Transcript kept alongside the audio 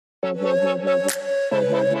All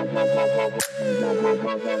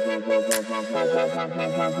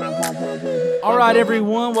right,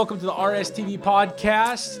 everyone, welcome to the RSTV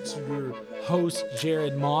podcast. It's your host,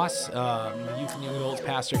 Jared Moss, youth and young adults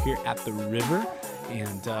pastor here at the River,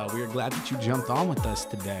 and we are glad that you jumped on with us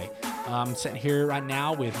today. I'm sitting here right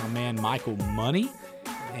now with my man, Michael Money.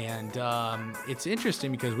 And it's interesting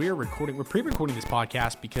because we're pre-recording this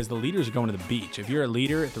podcast because the leaders are going to the beach. If you're a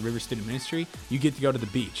leader at the River Student Ministry, you get to go to the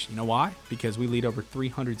beach. You know why? Because we lead over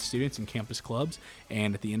 300 students in campus clubs.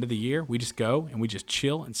 And at the end of the year, we just go and we just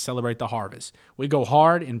chill and celebrate the harvest. We go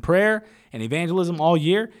hard in prayer and evangelism all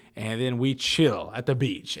year, and then we chill at the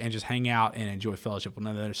beach and just hang out and enjoy fellowship with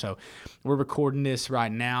one another. So we're recording this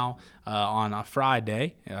right now on a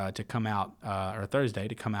Friday to come out, or Thursday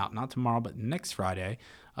to come out, not tomorrow, but next Friday.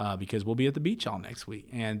 Because we'll be at the beach all next week.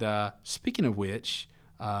 And speaking of which,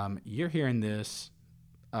 you're hearing this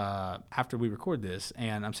after we record this,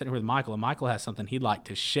 and I'm sitting here with Michael, and Michael has something he'd like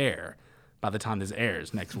to share by the time this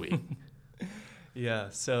airs next week. Yeah,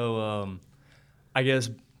 so I guess,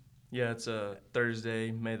 it's a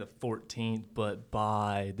Thursday, May the 14th, but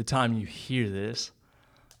by the time you hear this,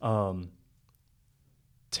 Tara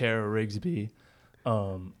Rigsby,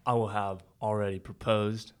 I will have already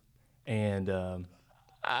proposed, and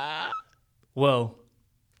well,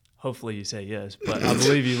 hopefully you say yes, but I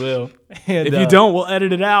believe you will. And, if you don't, we'll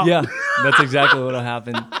edit it out. Yeah, that's exactly what'll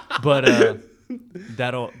happen. But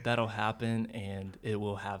that'll happen, and it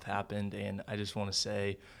will have happened. And I just want to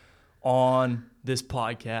say on this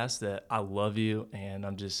podcast that I love you, and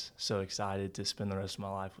I'm just so excited to spend the rest of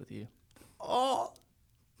my life with you. Oh,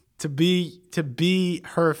 to be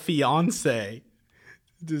her fiance,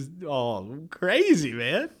 just crazy,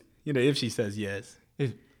 man. You know, if she says yes.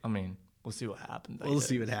 We'll see what happens. We'll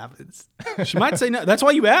see what happens. She might say no. That's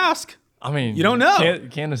why you ask. I mean, you don't know.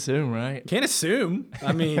 Can't assume, right? Can't assume.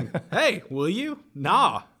 I mean, hey, will you?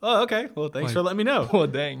 Nah. Oh, okay. Well, thanks for letting me know. Well,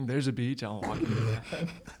 dang, there's a beach. I'll walk into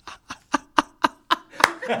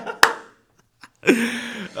that.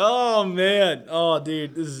 Oh, man. Oh,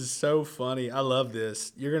 dude, this is so funny. I love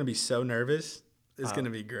this. You're going to be so nervous. It's going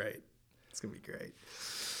to be great. It's going to be great.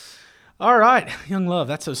 All right, young love,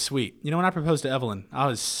 that's so sweet. You know, when I proposed to Evelyn, I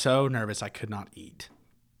was so nervous I could not eat.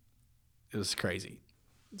 It was crazy.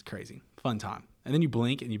 It's crazy. Fun time. And then you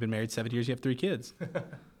blink, and you've been married 7 years, you have 3 kids.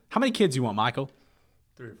 How many kids you want, Michael?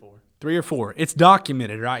 3 or 4. 3 or 4. It's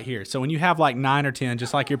documented right here. So when you have like 9 or 10,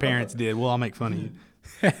 just like your parents did, we'll all make fun of you.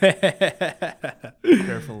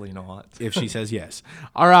 Carefully not. If she says yes.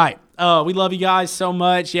 All right. We love you guys so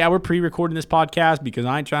much. Yeah, we're pre-recording this podcast because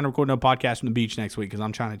I ain't trying to record no podcast from the beach next week because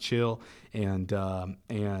I'm trying to chill and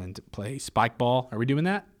play spike ball. Are we doing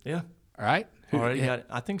that? Yeah. All right. Already got it.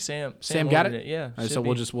 I think Sam got it? Yeah. Right, so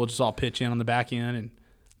we'll just all pitch in on the back end and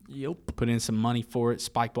put in some money for it.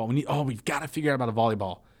 Spike ball. We've got to figure out about a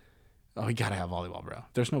volleyball. Oh, we got to have volleyball, bro.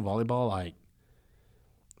 If there's no volleyball, like,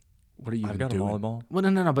 what are you doing? I've got a volleyball. Well,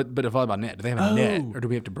 no, but a volleyball net. Do they have a net, or do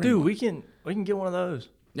we have to bring? Dude, one? we can get one of those.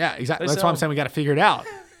 Yeah, exactly. That's why I'm saying we got to figure it out.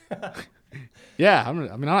 Yeah,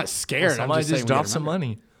 I'm not scared. Well, somebody just drop some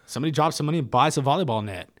money. Somebody drops some money and buys a volleyball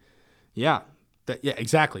net. Yeah,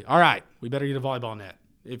 exactly. All right, we better get a volleyball net.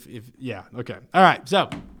 Okay. All right, so.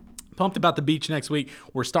 Pumped about the beach next week.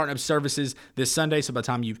 We're starting up services this Sunday, so by the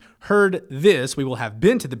time you've heard this, we will have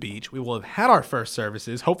been to the beach. We will have had our first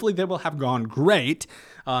services. Hopefully, they will have gone great.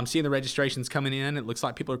 Seeing the registrations coming in, it looks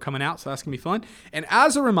like people are coming out, so that's going to be fun. And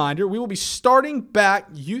as a reminder, we will be starting back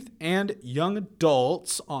youth and young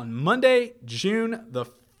adults on Monday, June the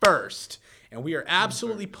 1st. And we are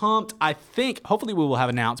absolutely pumped. I think, hopefully, we will have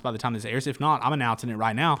announced by the time this airs. If not, I'm announcing it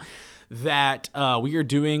right now. That we are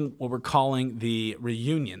doing what we're calling the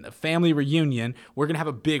reunion, the family reunion. We're going to have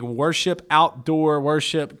a big outdoor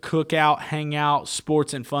worship, cookout, hangout,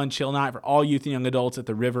 sports and fun chill night for all youth and young adults at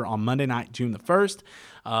the River on Monday night, June the 1st.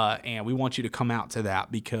 And we want you to come out to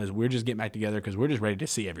that because we're just getting back together because we're just ready to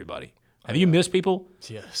see everybody. Have you missed people?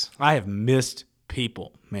 Yes. I have missed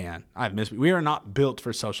people, man. We are not built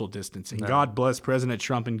for social distancing. No. God bless President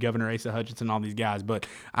Trump and Governor Asa Hutchinson, all these guys, but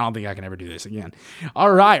I don't think I can ever do this again.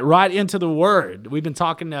 All right into the Word. We've been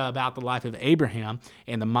talking about the life of Abraham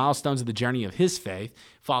and the milestones of the journey of his faith,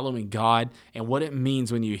 following God, and what it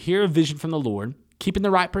means when you hear a vision from the Lord, keeping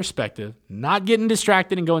the right perspective, not getting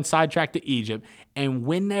distracted and going sidetracked to Egypt, and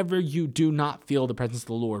whenever you do not feel the presence of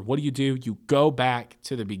the Lord, what do? You go back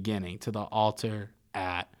to the beginning, to the altar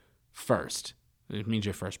at first. It means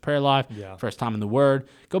your first prayer life, first time in the Word.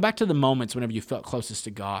 Go back to the moments whenever you felt closest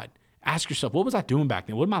to God Ask yourself, what was I doing back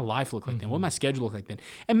then? What did my life look like then? What did my schedule look like then?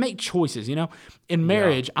 And make choices, In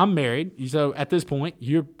marriage, I'm married. So at this point,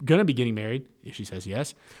 you're going to be getting married if she says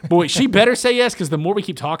yes. Boy, she better say yes, because the more we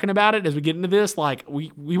keep talking about it as we get into this, like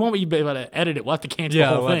we won't be able to edit it. We'll have to cancel the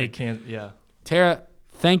whole thing. Tara,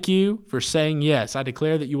 thank you for saying yes. I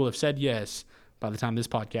declare that you will have said yes by the time this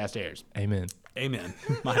podcast airs. Amen. Amen.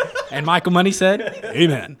 And Michael Money said,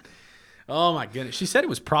 amen. Oh, my goodness. She said it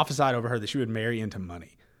was prophesied over her that she would marry into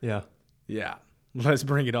money. Yeah. Yeah. Let's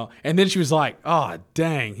bring it on. And then she was like, oh,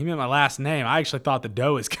 dang, he meant my last name. I actually thought the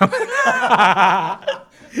dough is coming.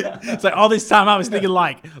 It's like all this time I was thinking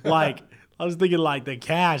like the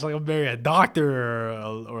cash, like I'm marrying a doctor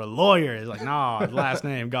or a lawyer. It's like, no, his last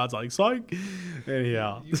name. God's like, psych.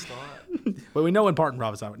 Anyhow. You thought. But we know in part and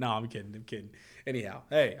prophesy. No, I'm kidding. Anyhow,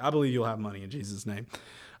 hey, I believe you'll have money in Jesus' name.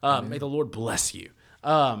 May the Lord bless you.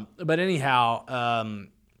 But anyhow,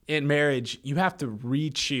 in marriage, you have to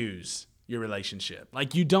re-choose your relationship.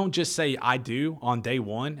 Like, you don't just say I do on day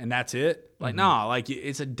one and that's it. Like, no, like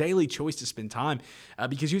it's a daily choice to spend time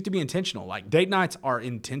because you have to be intentional. Like, date nights are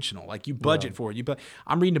intentional. Like, you budget for it.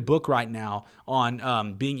 I'm reading a book right now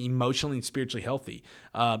on being emotionally and spiritually healthy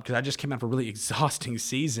because I just came out of a really exhausting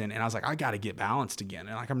season and I was like, I got to get balanced again.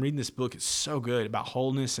 And like, I'm reading this book. It's so good about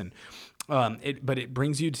wholeness and it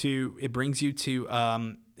brings you to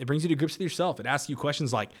grips with yourself. It asks you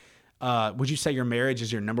questions like, would you say your marriage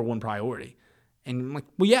is your number one priority? And I'm like,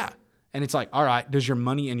 well, yeah. And it's like, all right, does your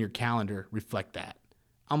money and your calendar reflect that?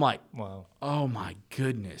 I'm like, wow. Oh my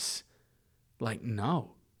goodness. Like,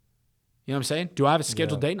 no. You know what I'm saying? Do I have a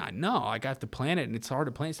scheduled date night? No, like I have to plan it and it's hard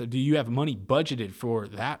to plan stuff. Do you have money budgeted for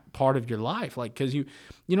that part of your life? Like, cause you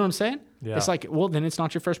know what I'm saying? Yeah. It's like, well, then it's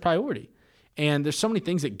not your first priority. And there's so many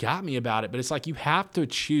things that got me about it, but it's like you have to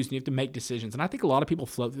choose and you have to make decisions. And I think a lot of people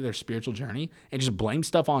float through their spiritual journey and just blame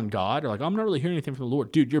stuff on God or like, I'm not really hearing anything from the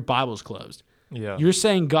Lord. Dude, your Bible's closed. Yeah. You're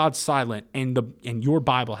saying God's silent and your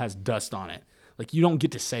Bible has dust on it. Like, you don't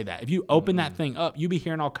get to say that. If you open that thing up, you be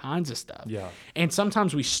hearing all kinds of stuff. Yeah. And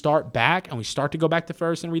sometimes we start back and we start to go back to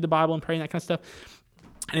first and read the Bible and pray and that kind of stuff.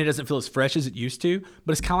 And it doesn't feel as fresh as it used to,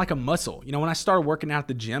 but it's kind of like a muscle. When I started working out at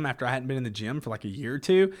the gym after I hadn't been in the gym for like a year or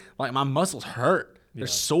two, like my muscles hurt. They're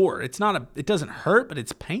sore. It doesn't hurt, but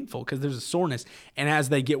it's painful because there's a soreness. And as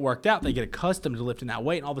they get worked out, they get accustomed to lifting that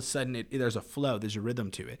weight. And all of a sudden, there's a flow. There's a rhythm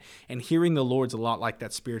to it. And hearing the Lord's a lot like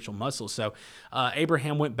that spiritual muscle. So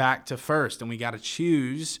Abraham went back to first, and we got to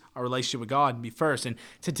choose our relationship with God and be first. And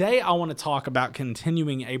today I want to talk about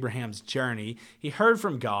continuing Abraham's journey. He heard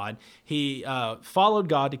from God. He followed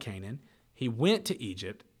God to Canaan. He went to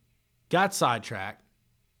Egypt, got sidetracked,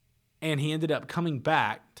 and he ended up coming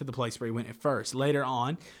back to the place where he went at first. Later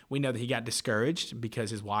on, we know that he got discouraged because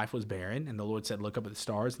his wife was barren, and the Lord said, look up at the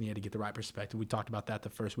stars, and he had to get the right perspective. We talked about that the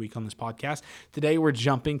first week on this podcast. Today, we're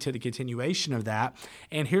jumping to the continuation of that,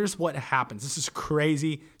 and here's what happens. This is a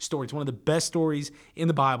crazy story. It's one of the best stories in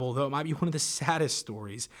the Bible, though it might be one of the saddest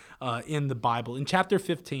stories in the Bible. In chapter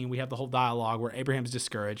 15, we have the whole dialogue where Abraham's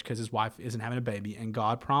discouraged because his wife isn't having a baby, and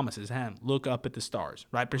God promises him, look up at the stars,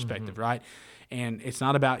 right perspective, right? And it's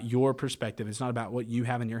not about your perspective. It's not about what you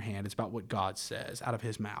have in your hand. It's about what God says out of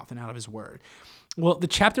his mouth and out of his word. Well, the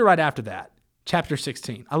chapter right after that, chapter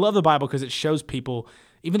 16, I love the Bible because it shows people,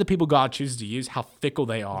 even the people God chooses to use, how fickle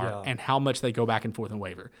they are and how much they go back and forth and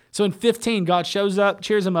waver. So in 15, God shows up,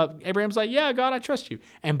 cheers him up. Abraham's like, yeah, God, I trust you.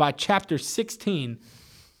 And by chapter 16,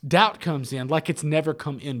 doubt comes in like it's never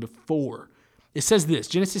come in before. It says this,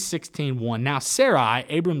 Genesis 16:1. Now Sarai,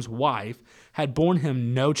 Abram's wife, had borne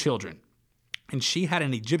him no children. And she had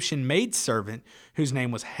an Egyptian maidservant whose name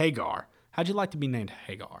was Hagar. How'd you like to be named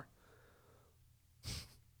Hagar?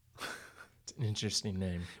 It's an interesting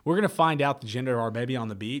name. We're going to find out the gender of our baby on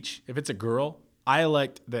the beach. If it's a girl, I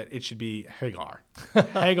elect that it should be Hagar.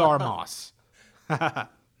 Hagar Moss.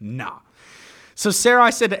 Nah. So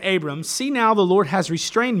Sarai said to Abram, see now the Lord has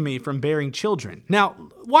restrained me from bearing children. Now,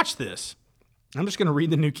 watch this. I'm just going to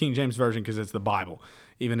read the New King James Version because it's the Bible,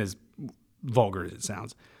 even as vulgar as it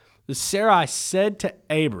sounds. Sarai said to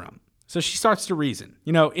Abram, so she starts to reason.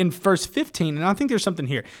 In verse 15, and I think there's something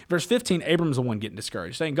here. Verse 15, Abram's the one getting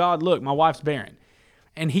discouraged, saying, God, look, my wife's barren.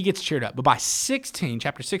 And he gets cheered up. But by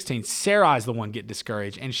chapter 16, Sarai's the one getting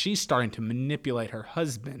discouraged, and she's starting to manipulate her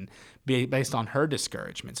husband based on her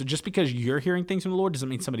discouragement. So just because you're hearing things from the Lord doesn't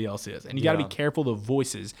mean somebody else is. And you got to be careful of the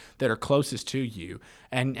voices that are closest to you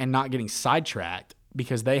and not getting sidetracked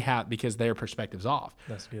because their perspective's off.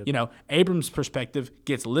 That's good. Abram's perspective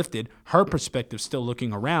gets lifted, her perspective's still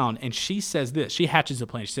looking around, and she says this. She hatches a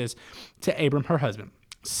plan. She says to Abram, her husband,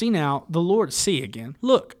 see now,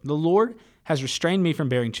 look, the Lord has restrained me from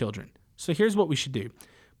bearing children. So here's what we should do.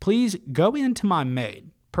 Please go in to my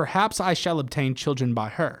maid perhaps I shall obtain children by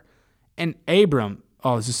her. And Abram,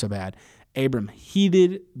 oh, this is so bad. Abram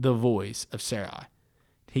heeded the voice of Sarai.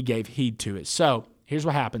 He gave heed to it. So here's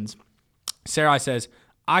what happens. Sarai says,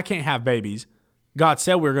 I can't have babies. God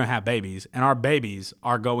said we were going to have babies, and our babies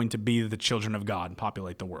are going to be the children of God and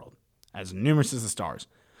populate the world, as numerous as the stars.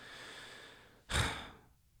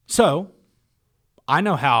 So I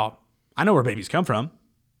know where babies come from.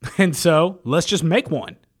 And so let's just make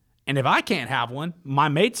one. And if I can't have one, my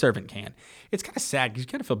maidservant can. It's kind of sad because you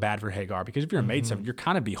kind of feel bad for Hagar, because if you're a maidservant, you're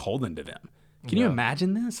kind of beholden to them. Can you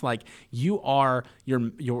imagine this? Like, you are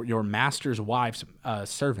your master's wife's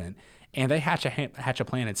servant, and they hatch a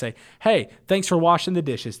plan and say, hey, thanks for washing the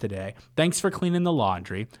dishes today. Thanks for cleaning the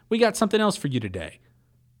laundry. We got something else for you today.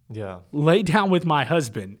 Yeah. Lay down with my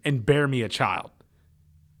husband and bear me a child.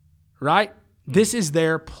 Right? This is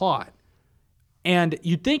their plot. And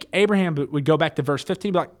you'd think Abraham would go back to verse 15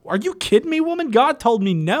 and be like, are you kidding me, woman? God told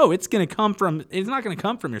me no. It's not going to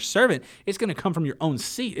come from your servant. It's going to come from your own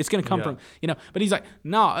seed. It's going to come from, but he's like,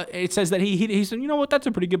 no, it says that he said, you know what? That's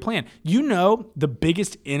a pretty good plan. You know, the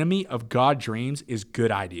biggest enemy of God's dreams is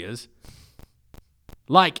good ideas.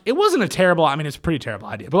 Like, it wasn't it's a pretty terrible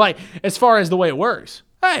idea, but like, as far as the way it works,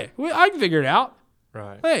 hey, I can figure it out.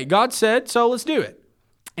 Right. Hey, God said, so let's do it.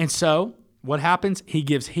 And so what happens? He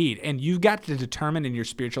gives heed. And you've got to determine in your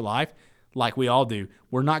spiritual life, like we all do,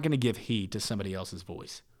 we're not going to give heed to somebody else's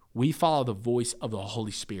voice. We follow the voice of the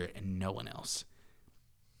Holy Spirit and no one else.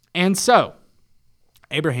 And so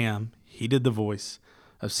Abraham heeded the voice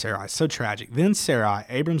of Sarai. So tragic. Then Sarai,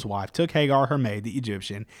 Abram's wife, took Hagar, her maid, the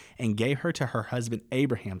Egyptian, and gave her to her husband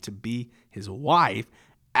Abraham to be his wife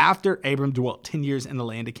after Abram dwelt 10 years in the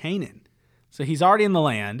land of Canaan. So he's already in the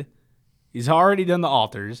land. He's already done the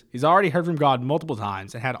altars. He's already heard from God multiple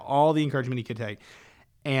times and had all the encouragement he could take.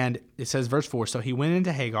 And it says, verse 4, so he went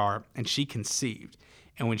into Hagar, and she conceived.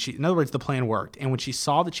 And in other words, the plan worked. And when she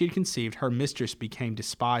saw that she had conceived, her mistress became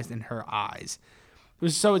despised in her eyes.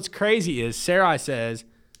 So it's crazy is Sarai says,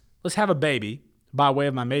 let's have a baby by way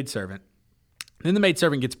of my maidservant. Then the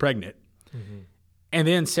maidservant gets pregnant. Mm-hmm. And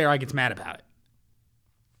then Sarai gets mad about it.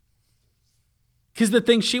 Because the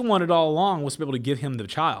thing she wanted all along was to be able to give him the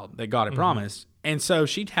child that God had promised. And so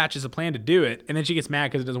she hatches a plan to do it, and then she gets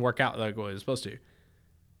mad because it doesn't work out like what it was supposed to.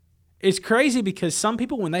 It's crazy because some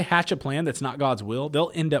people, when they hatch a plan that's not God's will,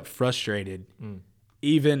 they'll end up frustrated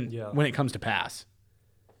even when it comes to pass.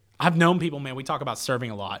 I've known people, man, we talk about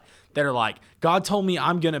serving a lot, that are like, God told me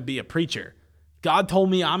I'm going to be a preacher. God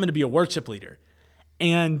told me I'm going to be a worship leader.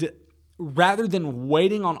 And rather than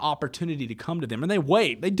waiting on opportunity to come to them, and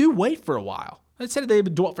they do wait for a while. They said they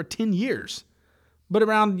would dwell for 10 years. But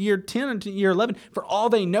around year 10 and year 11, for all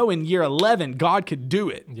they know, in year 11, God could do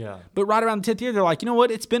it. Yeah. But right around the 10th year, they're like, you know what?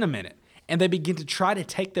 It's been a minute. And they begin to try to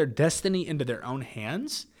take their destiny into their own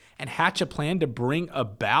hands and hatch a plan to bring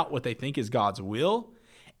about what they think is God's will.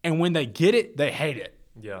 And when they get it, they hate it.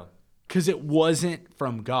 Yeah. Because it wasn't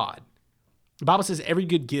from God. The Bible says every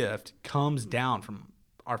good gift comes down from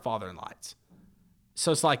our Father in lights.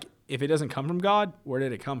 So it's like, if it doesn't come from God, where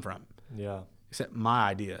did it come from? Yeah. Except my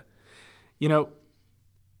idea. You know,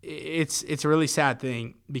 it's a really sad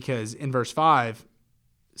thing because in verse 5,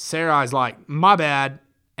 Sarai's like, my bad.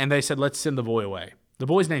 And they said, let's send the boy away. The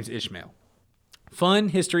boy's name's Ishmael. Fun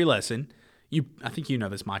history lesson. I think you know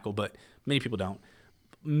this, Michael, but many people don't.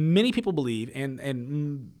 Many people believe,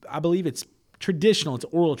 and I believe it's traditional, it's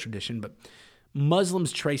oral tradition, but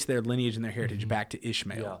Muslims trace their lineage and their heritage back to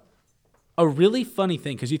Ishmael. Yeah. A really funny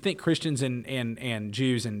thing, because you think Christians and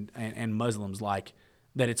Jews and Muslims like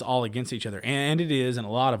that it's all against each other, and it is in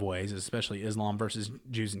a lot of ways, especially Islam versus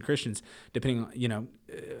Jews and Christians, depending on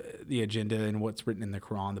the agenda and what's written in the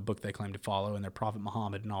Quran, the book they claim to follow, and their prophet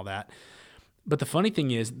Muhammad and all that. But the funny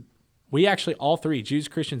thing is, we actually all three, Jews,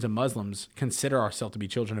 Christians, and Muslims, consider ourselves to be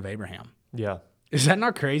children of Abraham. Yeah, is that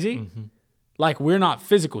not crazy? Mm-hmm. Like, we're not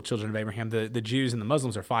physical children of Abraham. The Jews and the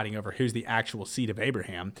Muslims are fighting over who's the actual seed of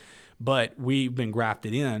Abraham. But we've been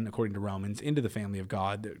grafted in, according to Romans, into the family of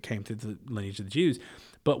God that came through the lineage of the Jews.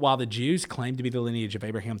 But while the Jews claim to be the lineage of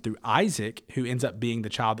Abraham through Isaac, who ends up being the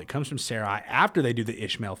child that comes from Sarai after they do the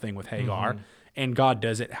Ishmael thing with Hagar, and God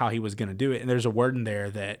does it how he was going to do it. And there's a word in there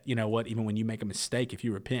that, you know what, even when you make a mistake, if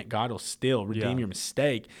you repent, God will still redeem your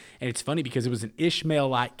mistake. And it's funny because it was an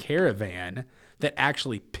Ishmaelite caravan that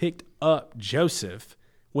actually picked up Joseph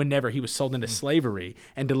whenever he was sold into slavery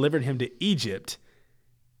and delivered him to Egypt.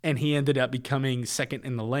 and he ended up becoming second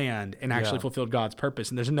in the land and actually fulfilled God's purpose.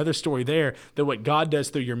 And there's another story there that what God does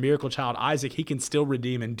through your miracle child, Isaac, he can still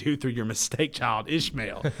redeem and do through your mistake child,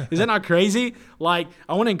 Ishmael. Is that not crazy? Like,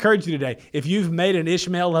 I want to encourage you today. If you've made an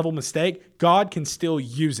Ishmael level mistake, God can still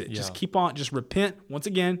use it. Just keep on, just repent. Once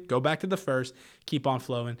again, go back to the first, keep on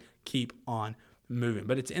flowing, keep on moving.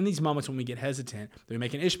 But it's in these moments when we get hesitant that we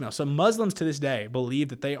make an Ishmael. So Muslims to this day believe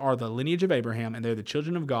that they are the lineage of Abraham and they're the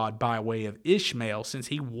children of God by way of Ishmael, since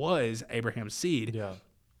he was Abraham's seed. Yeah.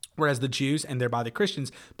 Whereas the Jews, and thereby the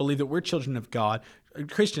Christians, believe that we're children of God,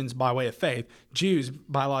 Christians by way of faith, Jews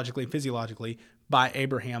biologically and physiologically by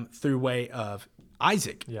Abraham through way of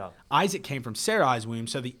Isaac. Yeah. Isaac came from Sarai's womb,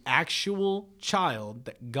 so the actual child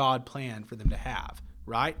that God planned for them to have,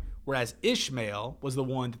 right? Whereas Ishmael was the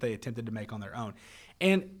one that they attempted to make on their own.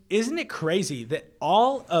 And isn't it crazy that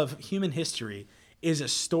all of human history is a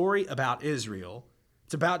story about Israel?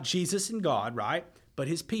 It's about Jesus and God, right? But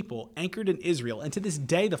his people anchored in Israel. And to this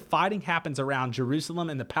day, the fighting happens around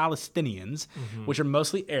Jerusalem and the Palestinians, which are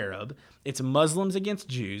mostly Arab. It's Muslims against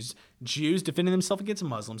Jews, Jews defending themselves against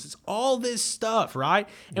Muslims. It's all this stuff, right?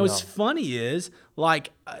 And what's funny is,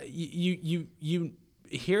 like, you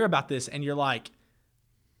hear about this and you're like,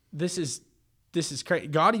 this is crazy.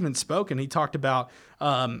 God even spoke, and he talked about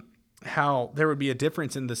how there would be a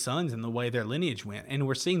difference in the sons and the way their lineage went. And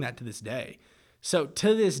we're seeing that to this day. So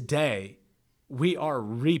to this day, we are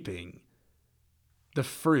reaping the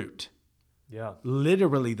fruit,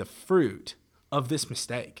 literally the fruit of this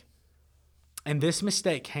mistake. And this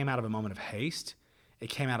mistake came out of a moment of haste. It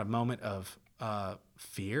came out of a moment of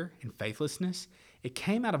fear and faithlessness. It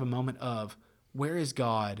came out of a moment of, where is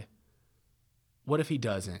God? What if he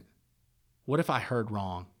doesn't? What if I heard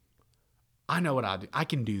wrong? I know what I do. I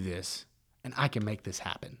can do this, and I can make this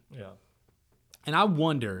happen. Yeah. And I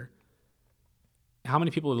wonder how many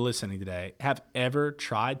people are listening today have ever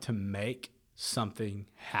tried to make something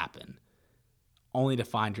happen only to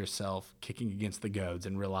find yourself kicking against the goads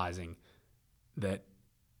and realizing that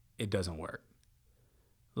it doesn't work.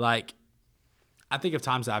 Like, I think of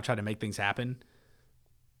times that I've tried to make things happen.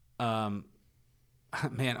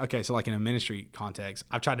 Man, okay, so like in a ministry context,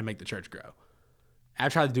 I've tried to make the church grow.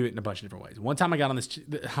 I've tried to do it in a bunch of different ways. One time I got on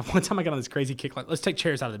this crazy kick, like, let's take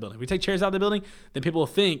chairs out of the building. If we take chairs out of the building, then people will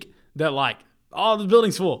think that, like, oh, the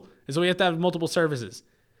building's full, and so we have to have multiple services.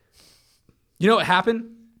 You know what happened?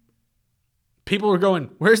 People were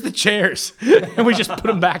going, where's the chairs? And we just put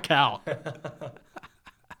them back out.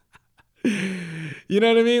 You know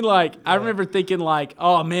what I mean? Like, I remember thinking, like,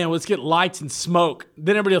 oh man, let's get lights and smoke.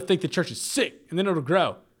 Then everybody will think the church is sick, and then it'll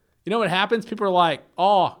grow. You know what happens? People are like,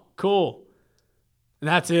 oh, cool. And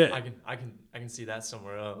that's it. I can see that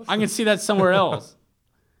somewhere else. I can see that somewhere else.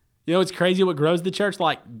 You know what's crazy? What grows the church?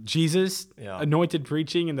 Like Jesus, anointed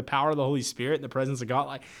preaching, and the power of the Holy Spirit, and the presence of God.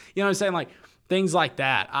 Like, you know what I'm saying? Like, things like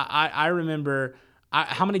that. I remember...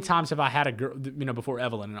 how many times have I had a girl, you know, before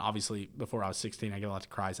Evelyn, and obviously before I was 16, I get a lot to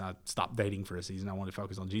Christ, and I stopped dating for a season. I wanted to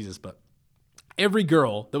focus on Jesus. But every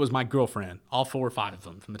girl that was my girlfriend, all 4 or 5 of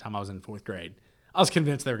them from the time I was in 4th grade, I was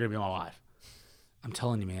convinced they were going to be my wife. I'm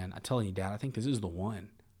telling you, man. I'm telling you, Dad, I think this is the one.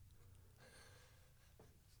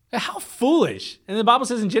 How foolish. And the Bible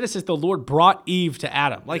says in Genesis, the Lord brought Eve to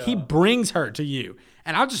Adam. Like, he brings her to you.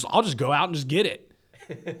 And I'll just go out and just get it.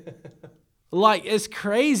 Like, it's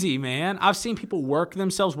crazy, man. I've seen people work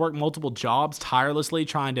multiple jobs tirelessly,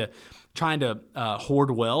 trying to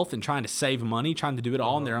hoard wealth and trying to save money, trying to do it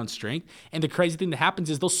all in their own strength. And the crazy thing that happens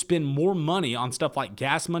is they'll spend more money on stuff like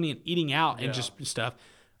gas money and eating out and just stuff,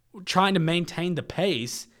 trying to maintain the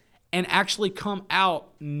pace, and actually come out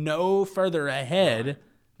no further ahead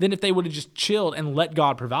than if they would have just chilled and let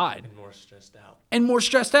God provide. And more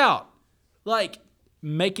stressed out. Like,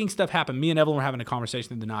 making stuff happen. Me and Evelyn were having a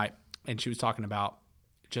conversation the night. And she was talking about,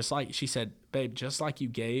 just like she said, babe, just like you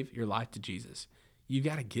gave your life to Jesus, you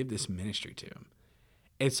got to give this ministry to him.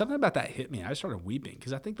 And something about that hit me. I started weeping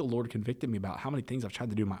because I think the Lord convicted me about how many things I've tried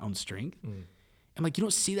to do in my own strength. I'm like, you don't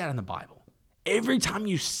see that in the Bible. Every time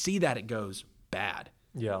you see that, it goes bad.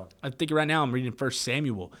 Yeah. I think right now I'm reading 1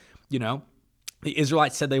 Samuel. You know, the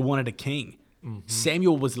Israelites said they wanted a king.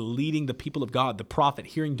 Samuel was leading the people of God, the prophet,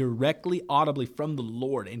 hearing directly, audibly from the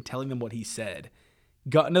Lord and telling them what he said.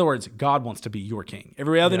 God, in other words, God wants to be your king.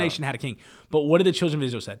 Every other nation had a king. But what did the children of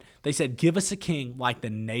Israel say? They said, give us a king like the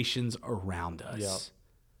nations around us. Yeah.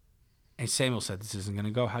 And Samuel said, this isn't going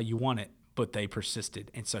to go how you want it. But they persisted.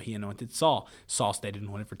 And so he anointed Saul. Saul stayed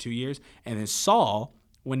anointed for 2 years. And then Saul,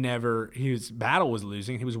 whenever his battle was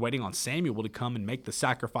losing, he was waiting on Samuel to come and make the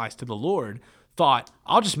sacrifice to the Lord, thought,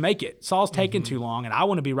 I'll just make it. Saul's taking too long, and I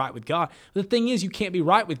want to be right with God. The thing is, you can't be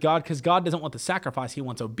right with God because God doesn't want the sacrifice. He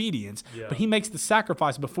wants obedience. Yeah. But he makes the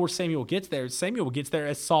sacrifice before Samuel gets there. Samuel gets there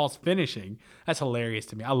as Saul's finishing. That's hilarious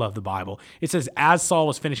to me. I love the Bible. It says, as Saul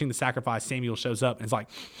was finishing the sacrifice, Samuel shows up and is like,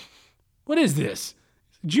 what is this?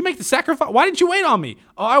 Did you make the sacrifice? Why didn't you wait on me?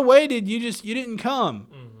 Oh, I waited. You didn't come.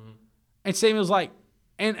 And Samuel's like,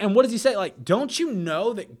 and what does he say? Like, don't you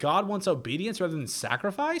know that God wants obedience rather than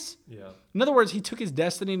sacrifice? Yeah. In other words, he took his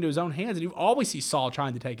destiny into his own hands. And you always see Saul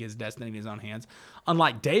trying to take his destiny in his own hands.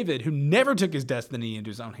 Unlike David, who never took his destiny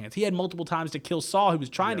into his own hands. He had multiple times to kill Saul, who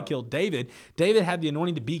was trying to kill David. David had the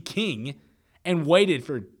anointing to be king and waited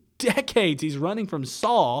for decades. He's running from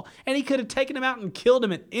Saul, and he could have taken him out and killed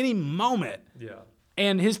him at any moment. Yeah.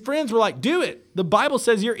 And his friends were like, do it. The Bible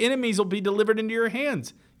says your enemies will be delivered into your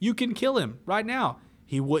hands. You can kill him right now.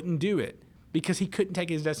 He wouldn't do it because he couldn't take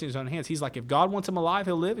his destiny in his own hands. He's like, if God wants him alive,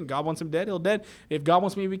 he'll live. And God wants him dead, he'll dead. If God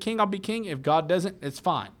wants me to be king, I'll be king. If God doesn't, it's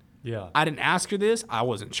fine. Yeah. I didn't ask for this. I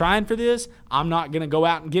wasn't trying for this. I'm not going to go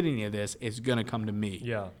out and get any of this. It's going to come to me.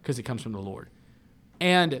 Yeah. Because it comes from the Lord.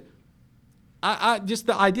 And I just,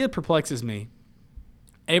 the idea perplexes me.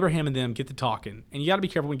 Abraham and them get to talking. And you got to be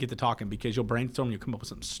careful when you get to talking because you'll brainstorm and you'll come up with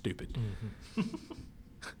something stupid.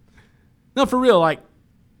 No, for real, like,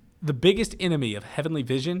 the biggest enemy of heavenly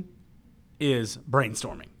vision is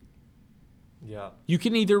brainstorming. Yeah. You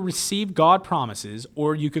can either receive God promises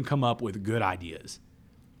or you can come up with good ideas.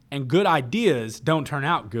 And good ideas don't turn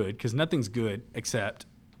out good because nothing's good except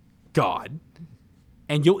God.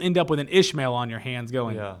 And you'll end up with an Ishmael on your hands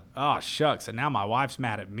going, oh, shucks, and now my wife's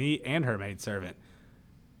mad at me and her maidservant.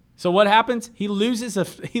 So what happens? He loses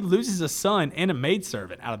a son and a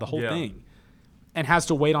maidservant out of the whole thing and has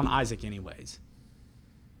to wait on Isaac anyways.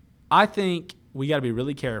 I think we got to be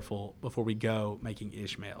really careful before we go making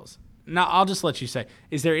Ishmaels. Now, I'll just let you say,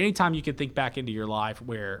 is there any time you can think back into your life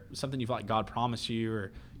where something you felt like God promised you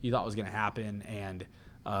or you thought was going to happen and,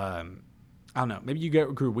 I don't know, maybe you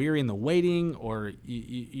grew weary in the waiting or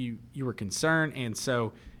you were concerned and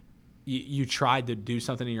so you tried to do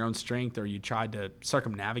something in your own strength or you tried to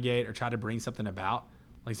circumnavigate or try to bring something about?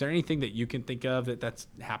 Like, is there anything that you can think of that's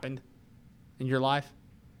happened in your life?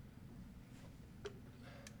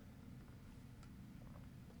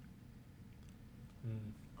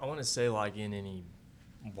 I want to say like in any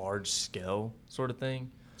large scale sort of thing.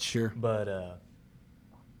 Sure. But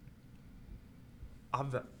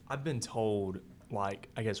I've been told, like,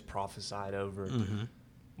 I guess prophesied over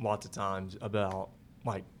lots of times about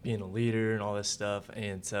like being a leader and all this stuff.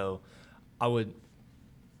 And so I want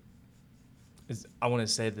to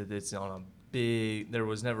say that it's on a big, there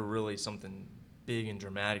was never really something big and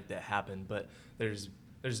dramatic that happened, but there's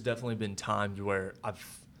definitely been times where I've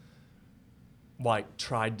like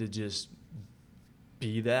tried to just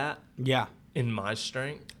be that in my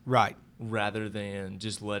strength, right, rather than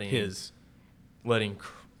just letting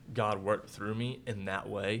God work through me in that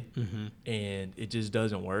way, and it just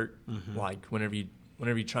doesn't work. Like whenever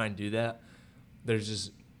you try and do that, there's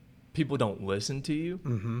just people don't listen to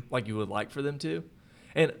you like you would like for them to.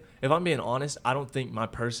 And if I'm being honest, I don't think my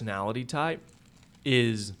personality type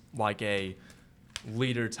is like a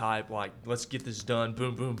leader type, like let's get this done,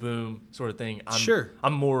 boom, boom, boom, sort of thing. I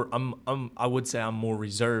would say I'm more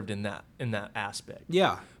reserved in that aspect.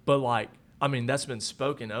 Yeah. But like, I mean, that's been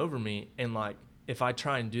spoken over me, and like, if I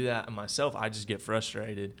try and do that in myself, I just get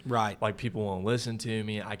frustrated. Right. Like people won't listen to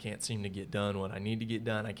me. I can't seem to get done what I need to get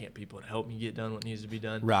done. I can't people to help me get done what needs to be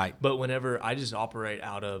done. Right. But whenever I just operate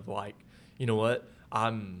out of like, you know what,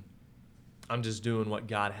 I'm just doing what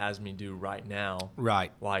God has me do right now.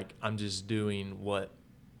 Right. Like I'm just doing what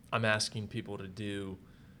I'm asking people to do,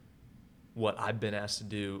 what I've been asked to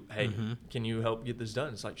do. Hey, can you help get this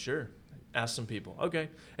done? It's like, sure. Ask some people. Okay.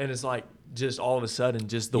 And it's like just all of a sudden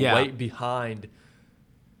just the weight behind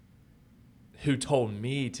who told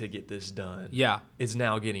me to get this done is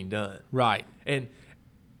now getting done. Right. And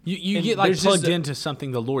you get like plugged into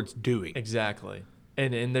something the Lord's doing. Exactly.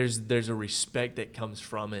 And there's a respect that comes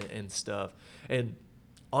from it and stuff. And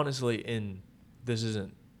honestly, and this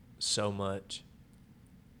isn't so much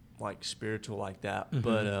like spiritual like that,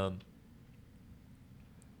 but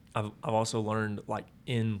I've also learned like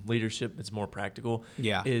in leadership, it's more practical.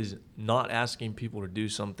 Yeah, is not asking people to do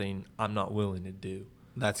something I'm not willing to do.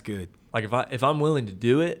 That's good. Like if I'm willing to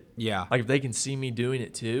do it, like if they can see me doing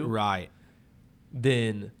it too, right,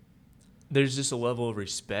 then there's just a level of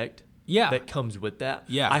respect that comes with that.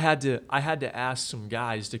 Yeah, I had to ask some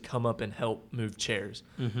guys to come up and help move chairs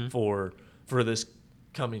for this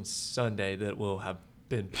coming Sunday that will have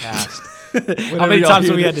been passed. How many times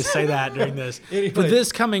have we had to say that during this? Anyway. For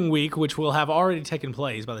this coming week, which will have already taken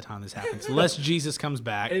place by the time this happens, unless Jesus comes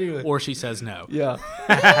back or she says no. Yeah.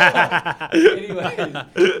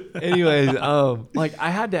 anyways, like I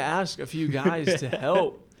had to ask a few guys to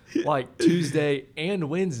help, like Tuesday and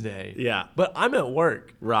Wednesday. Yeah. But I'm at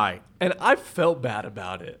work, Right. and I felt bad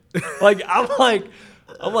about it.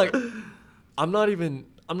 I'm not even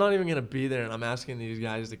gonna be there, and I'm asking these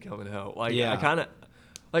guys to come and help. Like, Yeah. I kind of.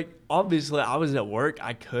 Like, obviously, I was at work.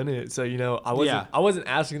 I couldn't. So, I Yeah. wasn't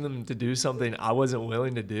asking them to do something I wasn't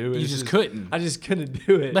willing to do. You just couldn't. I just couldn't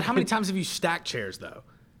do it. But how many times have you stacked chairs, though,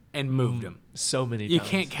 and moved them? So many You times.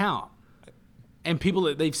 can't count. And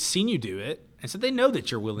people, they've seen you do it, and so they know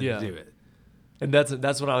that you're willing Yeah. to do it. And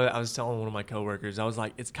that's what I was telling one of my coworkers. I was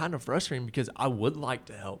like, it's kind of frustrating because I would like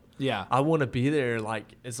to help. Yeah. I want to be there. Like,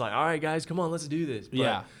 it's like, all right, guys, come on, let's do this. But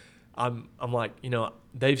Yeah. I'm like,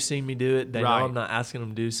 they've seen me do it. They Right. know I'm not asking them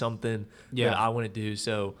to do something that I want to do.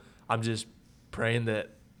 So I'm just praying that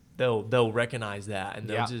they'll recognize that, and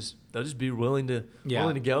they'll just be willing to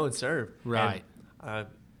go and serve. Right. And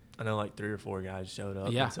I know like 3 or 4 guys showed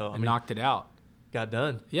up. Yeah, And so and knocked it out. got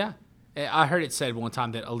done. Yeah. I heard it said one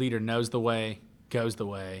time that a leader knows the way, goes the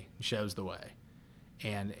way, shows the way.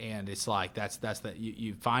 And it's like that's that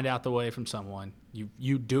you find out the way from someone,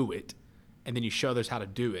 you do it, and then you show others how to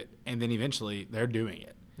do it, and then eventually they're doing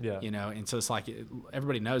it. Yeah. And so it's like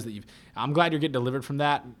everybody knows that I'm glad you're getting delivered from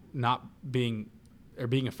that, not being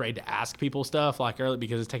afraid to ask people stuff like early,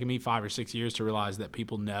 because it's taken me 5 or 6 years to realize that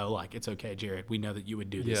people know, like, it's okay, Jared, we know that you would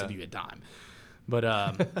do this if you had time.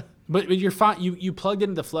 But but you're fine. You plugged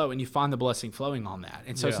into the flow, and you find the blessing flowing on that.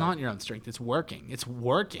 And so it's not in your own strength. It's working. It's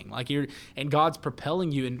working. Like and God's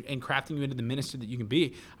propelling you and crafting you into the minister that you can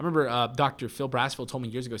be. I remember Dr. Phil Brassfield told me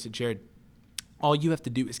years ago, he said, Jared, all you have to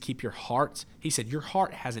do is keep your heart. He said, your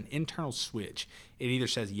heart has an internal switch. It either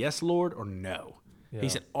says yes, Lord, or no. Yeah. He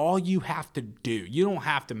said, all you have to do, you don't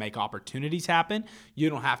have to make opportunities happen. You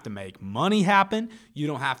don't have to make money happen. You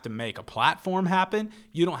don't have to make a platform happen.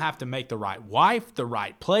 You don't have to make the right wife, the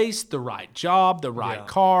right place, the right job, the right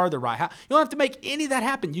car, the right house. You don't have to make any of that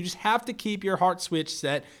happen. You just have to keep your heart switch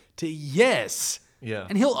set to yes. Yeah.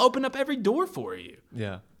 And he'll open up every door for you.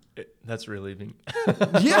 Yeah. That's relieving.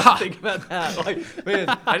 Yeah. Think about that. Like,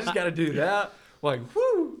 man, I just got to do that. Like,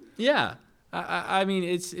 whoo. Yeah. I mean,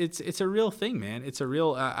 it's a real thing, man. It's a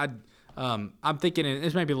real. I'm thinking, and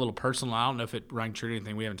this might be a little personal. I don't know if it rang true to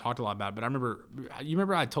anything. We haven't talked a lot about it, but you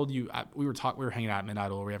remember I told you we were hanging out at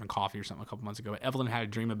Midnight Oil, we were having coffee or something a couple months ago. Evelyn had a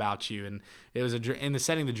dream about you, and it was in the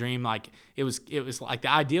setting of the dream, like it was like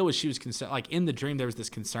the idea was she was concerned, like in the dream there was this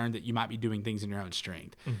concern that you might be doing things in your own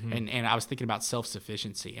strength, and I was thinking about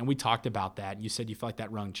self-sufficiency, and we talked about that. And you said you felt like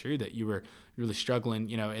that rung true, that you were really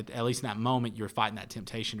struggling. At least in that moment, you were fighting that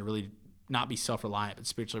temptation to really not be self-reliant, but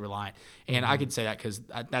spiritually reliant. And I could say that because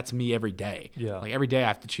that's me every day. Yeah. Like every day I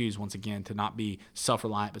have to choose, once again, to not be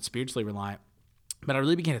self-reliant, but spiritually reliant. But I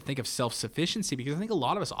really began to think of self-sufficiency because I think a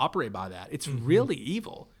lot of us operate by that. It's really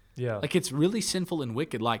evil. Yeah. Like it's really sinful and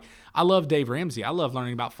wicked. Like I love Dave Ramsey. I love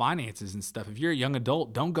learning about finances and stuff. If you're a young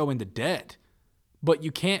adult, don't go into debt. But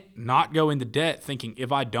you can't not go into debt thinking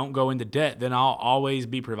if I don't go into debt, then I'll always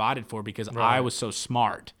be provided for because I was so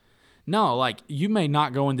smart. No, like you may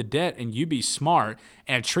not go into debt and you be smart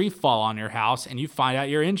and a tree fall on your house and you find out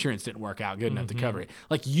your insurance didn't work out good enough to cover it.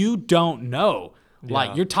 Like you don't know. Yeah.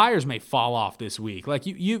 Like your tires may fall off this week. Like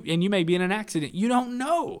you may be in an accident. You don't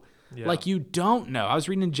know. Yeah. Like you don't know. I was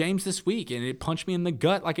reading in James this week and it punched me in the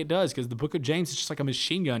gut like it does because the book of James is just like a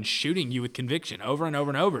machine gun shooting you with conviction over and over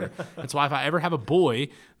and over. That's why if I ever have a boy,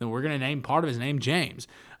 then we're going to name part of his name James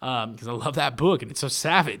because I love that book and it's so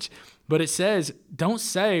savage. But it says, don't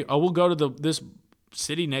say, oh, we'll go to this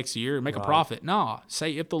city next year and make a profit. No,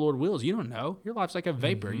 say if the Lord wills. You don't know. Your life's like a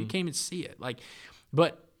vapor. You can't even see it.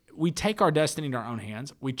 But we take our destiny in our own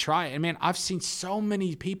hands. We try it. And man, I've seen so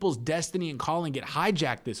many people's destiny and calling get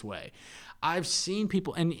hijacked this way. I've seen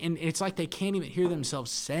people, and it's like they can't even hear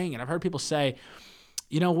themselves saying it. I've heard people say,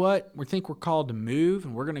 you know what? We think we're called to move,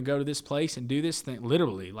 and we're going to go to this place and do this thing,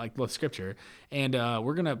 literally, like the scripture. And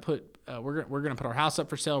we're going to put we're going to put our house up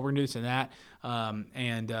for sale. We're going to do this and that.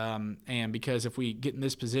 And because if we get in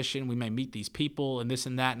this position, we may meet these people and this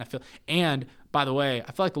and that. And by the way,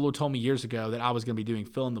 I feel like the Lord told me years ago that I was going to be doing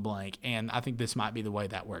fill in the blank, and I think this might be the way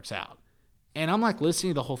that works out. And I'm like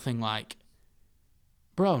listening to the whole thing, like,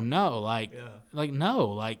 bro, no,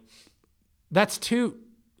 no, that's too.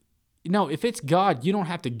 No, if it's God, you don't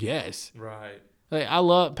have to guess. Right. Like, I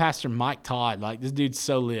love Pastor Mike Todd. Like, this dude's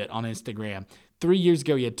so lit on Instagram. 3 years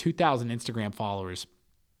ago, he had 2,000 Instagram followers,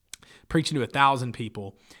 preaching to 1,000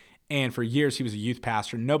 people. And for years, he was a youth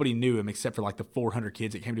pastor. Nobody knew him except for like the 400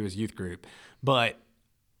 kids that came to his youth group. But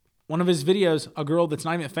one of his videos, a girl that's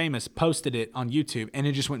not even famous, posted it on YouTube, and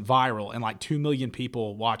it just went viral, and like 2 million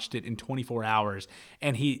people watched it in 24 hours.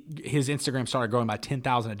 And his Instagram started growing by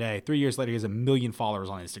 10,000 a day. 3 years later, he has 1 million followers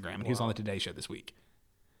on Instagram, and he was on the Today Show this week.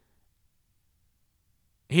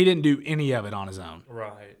 He didn't do any of it on his own.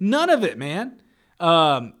 Right. None of it, man. What's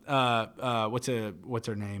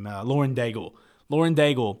her name? Lauren Daigle. Lauren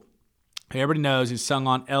Daigle, who everybody knows, who's sung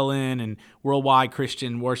on Ellen and worldwide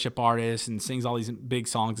Christian worship artist and sings all these big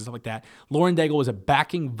songs and stuff like that. Lauren Daigle was a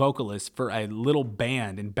backing vocalist for a little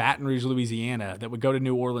band in Baton Rouge, Louisiana that would go to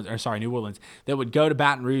New Orleans, that would go to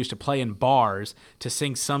Baton Rouge to play in bars to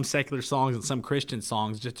sing some secular songs and some Christian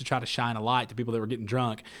songs just to try to shine a light to people that were getting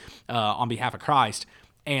drunk on behalf of Christ.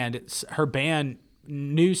 And her band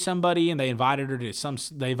knew somebody, and they invited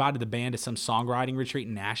the band to some songwriting retreat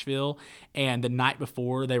in Nashville. And the night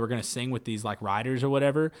before they were going to sing with these like writers or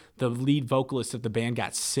whatever, the lead vocalist of the band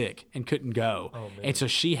got sick and couldn't go. And so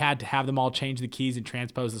she had to have them all change the keys and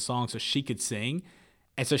transpose the song so she could sing.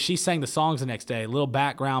 And so she sang the songs the next day, little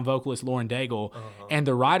background vocalist Lauren Daigle. And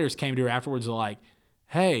the writers came to her afterwards and were like,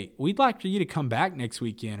 hey, we'd like for you to come back next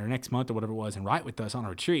weekend or next month or whatever it was and write with us on a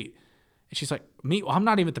retreat. And she's like, me? Well, I'm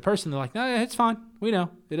not even the person. They're like, no, it's fine. We know.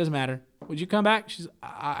 It doesn't matter. Would you come back? She's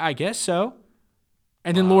I guess so.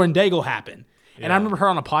 And then Lauren Daigle happened. Yeah. And I remember her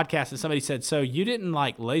on a podcast and somebody said, so you didn't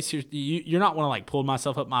like lace you're not want to like pull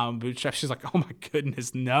myself up my own bootstraps. She's like, oh my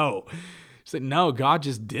goodness, no. She's like, no, God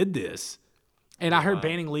just did this. And I heard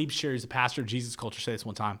Banning Liebscher, who's the pastor of Jesus Culture, say this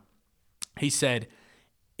one time. He said,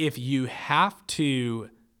 if you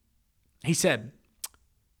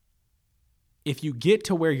get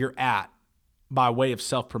to where you're at by way of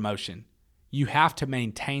self-promotion, you have to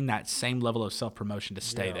maintain that same level of self-promotion to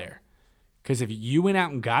stay there. Because if you went out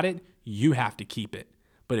and got it, you have to keep it.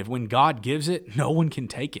 But if when God gives it, no one can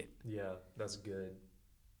take it. Yeah, that's good.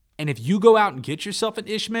 And if you go out and get yourself an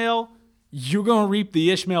Ishmael, you're going to reap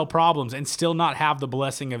the Ishmael problems and still not have the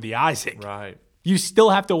blessing of the Isaac. Right. You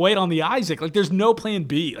still have to wait on the Isaac. Like there's no plan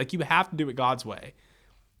B. Like you have to do it God's way.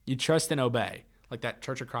 You trust and obey. Like that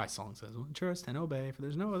Church of Christ song says, trust and obey, for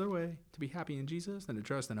there's no other way to be happy in Jesus than to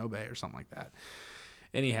trust and obey, or something like that.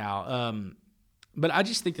 Anyhow, but I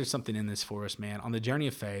just think there's something in this for us, man. On the journey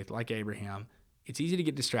of faith, like Abraham, it's easy to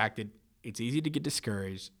get distracted. It's easy to get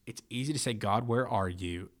discouraged. It's easy to say, God, where are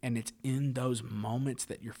you? And it's in those moments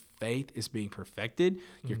that your faith is being perfected,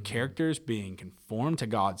 your character is being conformed to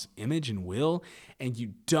God's image and will, and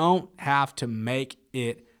you don't have to make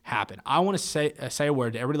it happen. I want to say a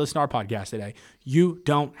word to everybody listening to our podcast today. You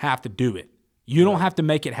don't have to do it. You don't have to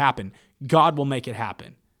make it happen. God will make it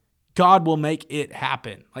happen. God will make it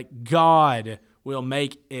happen. Like God will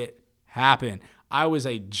make it happen. I was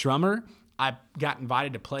a drummer. I got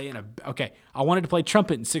invited to play I wanted to play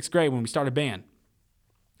trumpet in 6th grade when we started a band.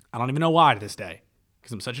 I don't even know why to this day,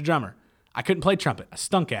 because I'm such a drummer. I couldn't play trumpet. I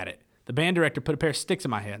stunk at it. The band director put a pair of sticks in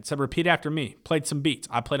my head, said, repeat after me, played some beats.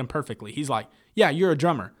 I played them perfectly. He's like, yeah, you're a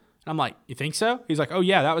drummer. And I'm like, you think so? He's like, oh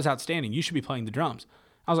yeah, that was outstanding. You should be playing the drums.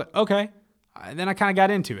 I was like, okay. And then I kind of got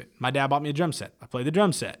into it. My dad bought me a drum set. I played the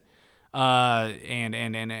drum set.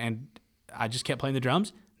 And I just kept playing the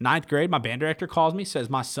drums. 9th grade, my band director calls me, says,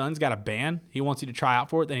 my son's got a band. He wants you to try out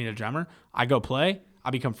for it. They need a drummer. I go play. I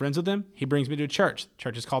become friends with him. He brings me to a church. The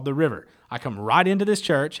church is called The River. I come right into this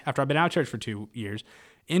church after I've been out of church for 2 years,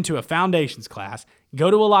 into a foundations class, go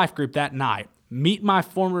to a life group that night, meet my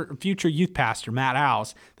future youth pastor, Matt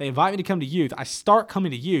House. They invite me to come to youth. I start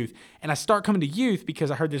coming to youth, and I start coming to youth because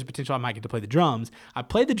I heard there's potential I might get to play the drums. I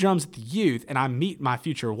play the drums at the youth, and I meet my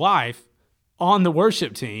future wife on the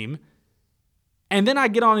worship team. And then I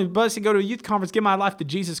get on a bus and go to a youth conference, give my life to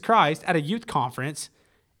Jesus Christ at a youth conference.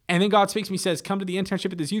 And then God speaks to me, says, come to the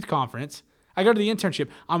internship at this youth conference. I go to the internship.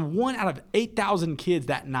 I'm one out of 8,000 kids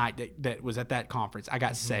that night that was at that conference. I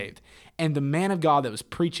got saved. And the man of God that was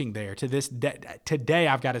preaching there to this day, today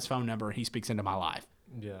I've got his phone number and he speaks into my life.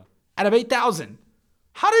 Yeah. Out of 8,000.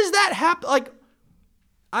 How does that happen? Like,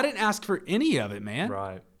 I didn't ask for any of it, man.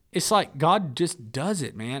 Right. It's like God just does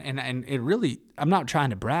it, man. And it really, I'm not trying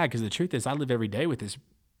to brag, because the truth is I live every day with this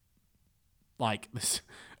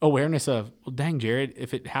awareness of, well, dang, Jared,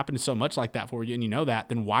 if it happened so much like that for you and you know that,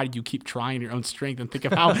 then why do you keep trying your own strength and think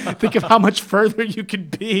of how much further you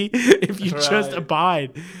could be if you just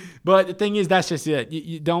abide? But the thing is, that's just it.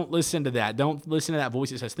 You don't listen to that. Don't listen to that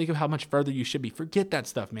voice that says, think of how much further you should be. Forget that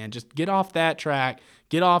stuff, man. Just get off that track.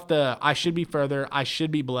 Get off the, I should be further. I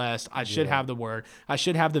should be blessed. I should have the word. I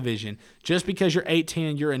should have the vision. Just because you're 18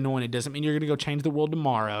 and you're anointed doesn't mean you're going to go change the world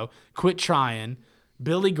tomorrow. Quit trying.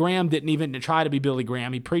 Billy Graham didn't even try to be Billy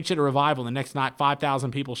Graham. He preached at a revival. The next night,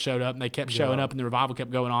 5,000 people showed up, and they kept showing up, and the revival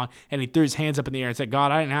kept going on. And he threw his hands up in the air and said,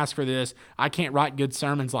 God, I didn't ask for this. I can't write good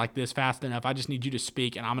sermons like this fast enough. I just need you to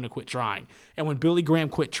speak, and I'm going to quit trying. And when Billy Graham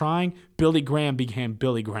quit trying, Billy Graham became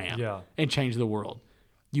Billy Graham and changed the world.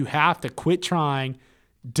 You have to quit trying.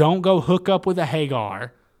 Don't go hook up with a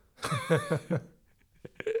Hagar.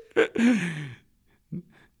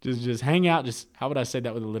 Just hang out. Just how would I say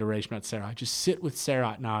that with alliteration, not Sarah? Just sit with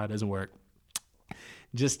Sarah. No, it doesn't work.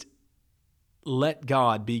 Just let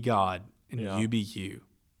God be God and you be you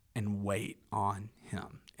and wait on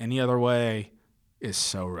him. Any other way is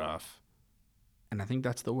so rough. And I think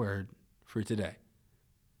that's the word for today.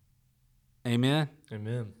 Amen?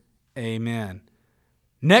 Amen. Amen.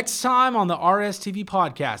 Next time on the RSTV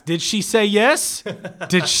podcast, did she say yes?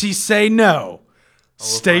 Did she say no?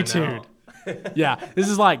 Stay tuned. Yeah, this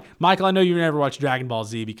is like, Michael, I know you never watched Dragon Ball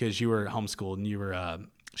Z because you were homeschooled and you were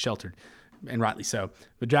sheltered, and rightly so.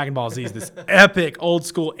 But Dragon Ball Z is this epic old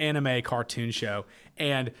school anime cartoon show.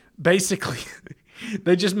 And basically,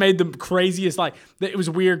 they just made the craziest, like, it was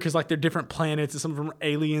weird because, like, they're different planets and some of them are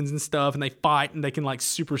aliens and stuff, and they fight and they can, like,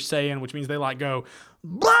 Super Saiyan, which means they, like, go,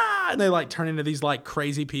 blah, and they, like, turn into these, like,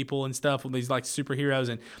 crazy people and stuff with these, like, superheroes.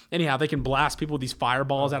 And anyhow, they can blast people with these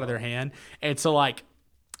fireballs out of their hand. And so, like,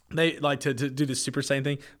 they like to do the Super Saiyan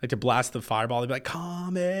thing, like to blast the fireball. They'd be like,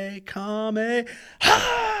 Kame,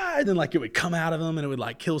 ha! And then like it would come out of them and it would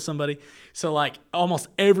like kill somebody. So like almost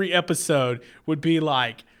every episode would be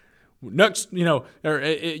like, next, you know, or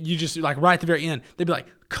you just like right at the very end, they'd be like,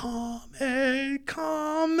 Kame,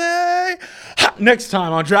 ha! Next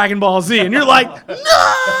time on Dragon Ball Z. And you're like, no! You're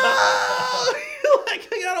like,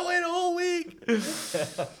 I gotta wait a whole week.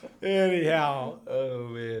 Anyhow, Oh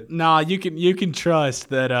man. nah, you can trust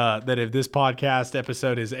that if this podcast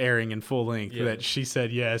episode is airing in full length, that she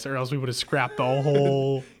said yes, or else we would have scrapped the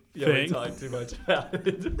whole We thing. talked too much about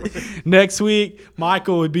it. Next week,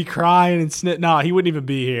 Michael would be crying and Nah, he wouldn't even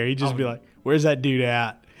be here. He'd just be like, "Where's that dude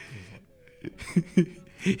at?"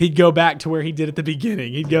 He'd go back to where he did at the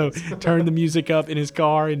beginning. He'd go turn the music up in his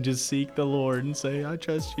car and just seek the Lord and say, I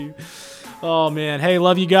trust you. Oh, man. Hey,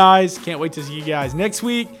 love you guys. Can't wait to see you guys next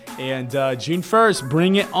week. And June 1st,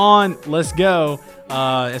 bring it on. Let's go.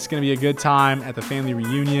 It's going to be a good time at the family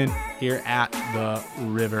reunion here at the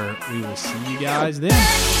River. We will see you guys then.